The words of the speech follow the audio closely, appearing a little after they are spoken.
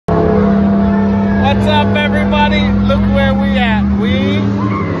What's up, everybody? Look where we at. We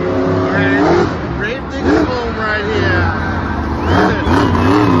are at Raymond's home right here.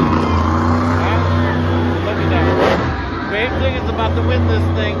 Look at that. Raymond is about to win this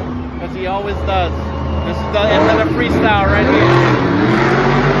thing, as he always does. This is the end of the freestyle right here.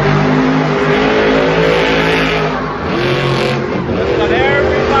 This is what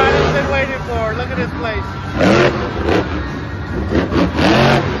everybody's been waiting for. Look at this place.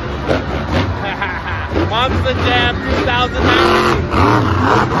 Monster Jam 2019.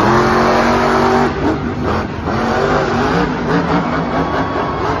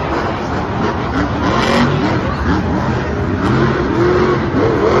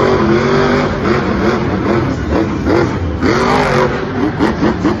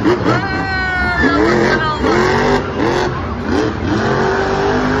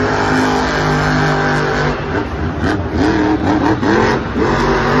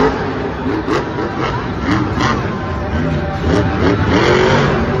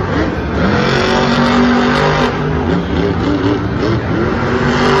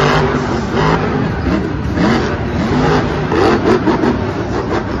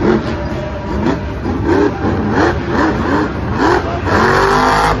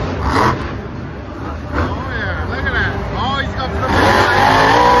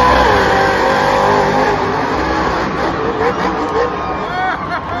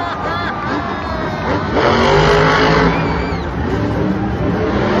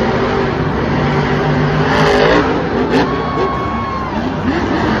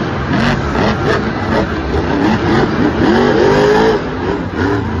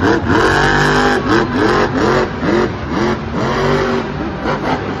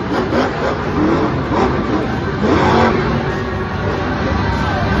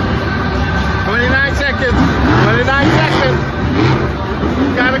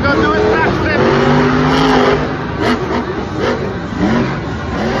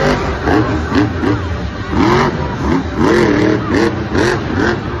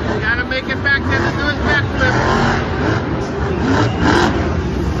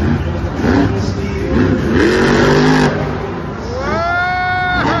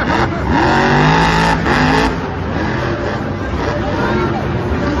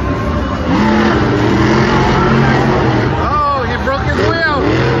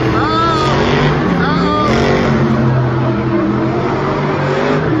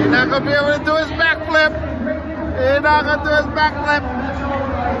 Be able to do his backflip. He's not gonna do his backflip.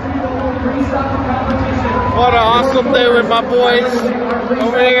 What an awesome day with my boys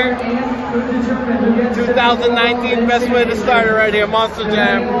over here. 2019, best way to start it right here, Monster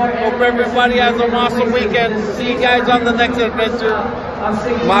Jam. Hope everybody has an awesome weekend. See you guys on the next adventure.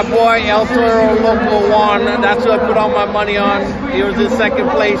 My boy El Toro Loco won. That's who I put all my money on. He was in second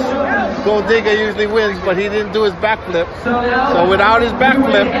place. Gold Digger usually wins, but he didn't do his backflip. So without his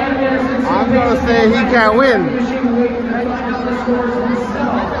backflip, I'm gonna say he can't win.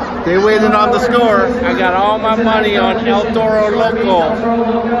 They waiting on the score. I got all my money on El Toro Loco.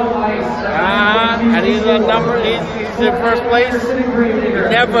 And he's he's in first place. He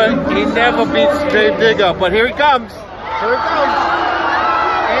never beats Gold Digger. But here he comes. Here he comes.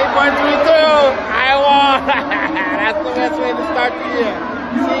 8.32. I won. That's the best way to start the year.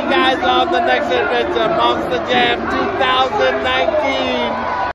 See you guys on the next adventure, Monster Jam 2019.